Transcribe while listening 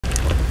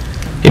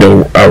know,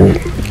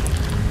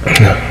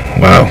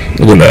 wow,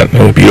 look at that.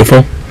 That was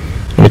beautiful.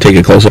 Let me take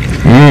it closer.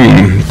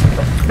 Mmm.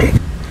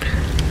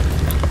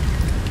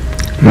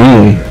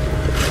 Mmm.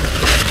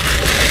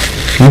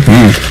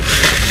 Mm-hmm.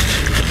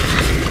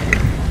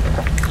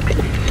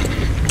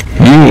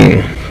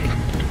 Mmm.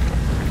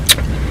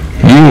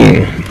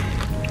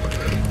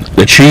 Mmm.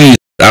 The cheese,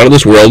 out of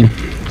this world.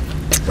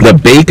 The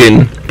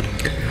bacon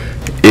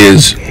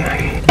is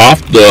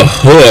off the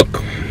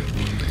hook.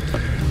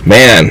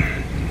 Man,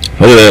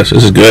 look at this.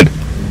 This is good.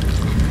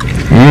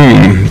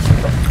 Mmm.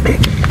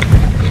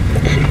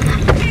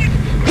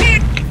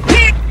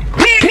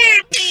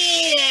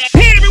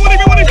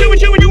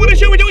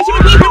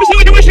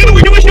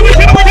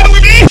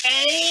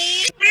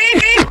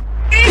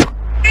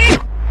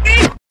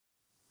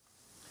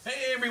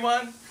 Hey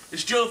everyone,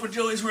 it's Joe from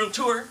Joey's World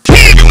Tour.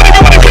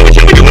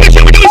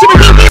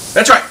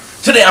 That's right.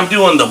 Today I'm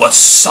doing the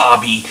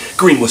wasabi,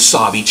 green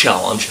wasabi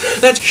challenge.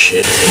 That's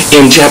shit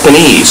in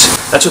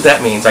Japanese. That's what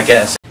that means, I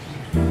guess.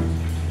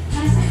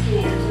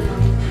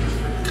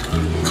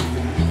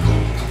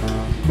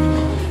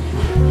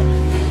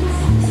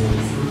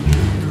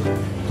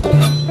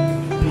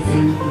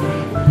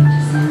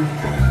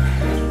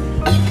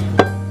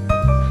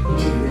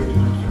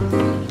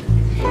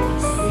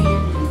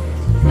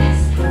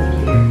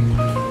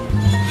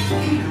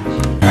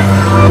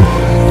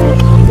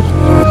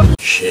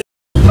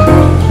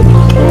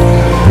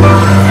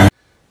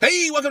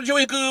 Hey, welcome to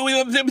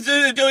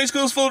Joey's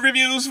Cool Food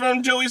Reviews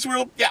from Joey's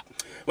World. Yeah,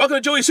 welcome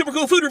to Joey's Super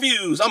Cool Food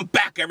Reviews. I'm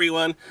back,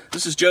 everyone.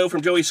 This is Joe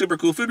from Joey's Super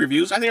Cool Food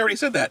Reviews. I think I already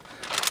said that.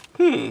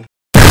 Hey everyone,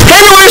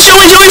 it's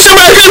Joey's Super Cool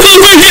Food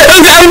Reviews.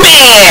 I'm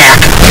back.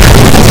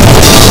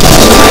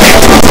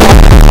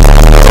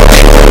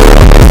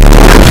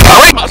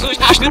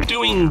 I'm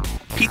doing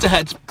Pizza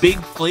Hut's Big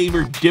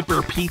Flavor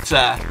Dipper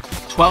Pizza,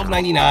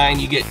 $12.99.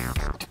 You get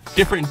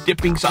different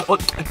dipping sauce. Oh,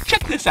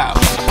 check this out.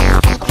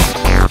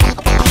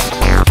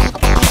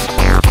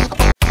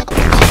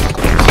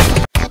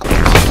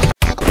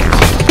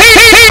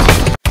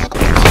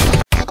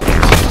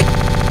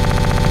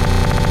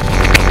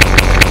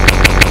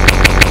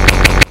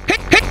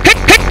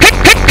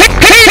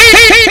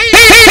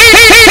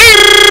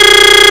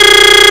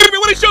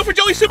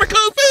 Super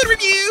Cool Food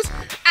Reviews.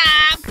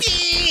 I'm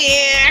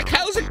back.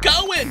 How's it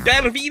going?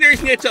 Dan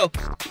Wieder's Nietzsche.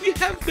 We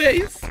have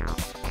ways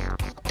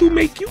to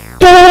make you